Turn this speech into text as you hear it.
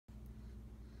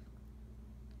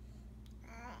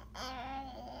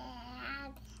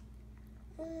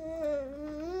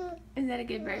that a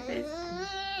good breakfast?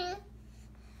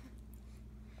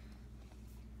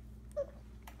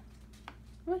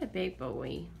 What a big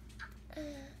boy.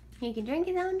 He can drink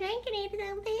his own drink and eat his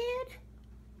own food.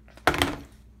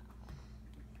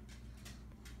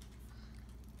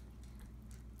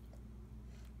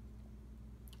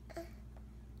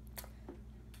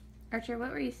 Archer,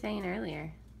 what were you saying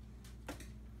earlier?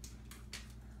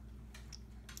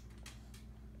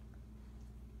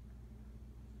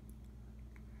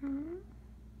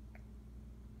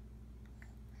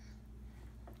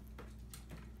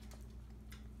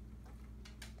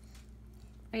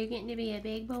 Are you getting to be a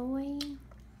big boy?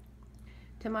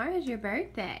 Tomorrow's your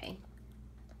birthday.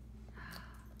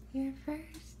 Your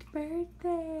first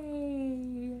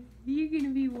birthday. You're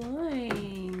gonna be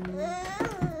one.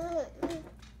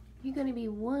 You're gonna be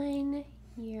 1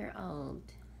 year old.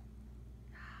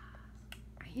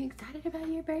 Are you excited about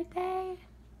your birthday?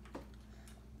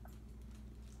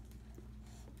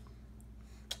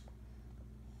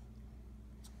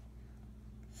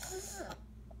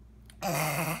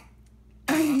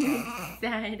 Are you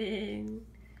excited?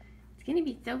 It's gonna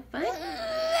be so fun.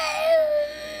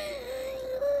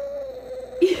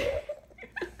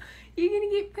 You're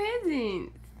gonna get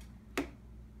presents.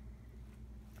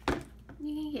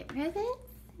 You're gonna get presents?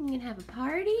 You're gonna have a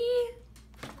party?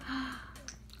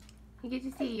 You get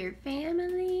to see your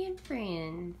family and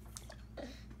friends.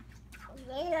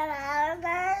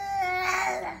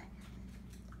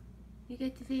 You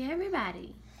get to see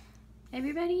everybody.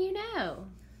 Everybody you know.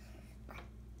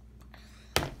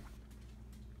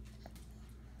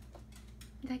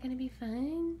 Is that gonna be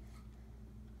fun?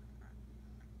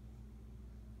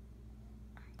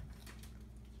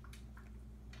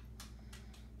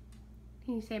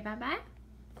 Can you say bye-bye?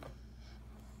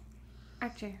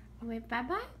 Archer, you wave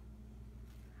bye-bye?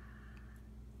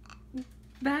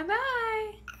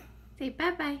 Bye-bye. Say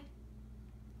bye-bye.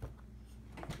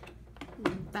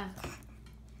 Bye.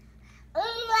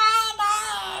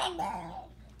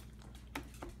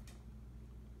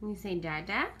 Can you say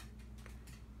Dada?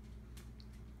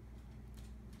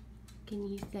 Can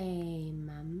you say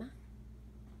Mama?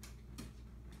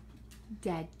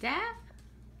 Dada?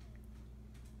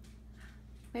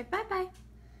 Wait, bye-bye.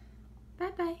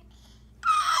 Bye-bye.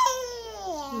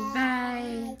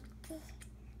 Bye.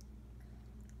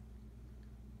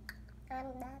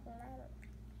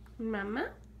 Mama?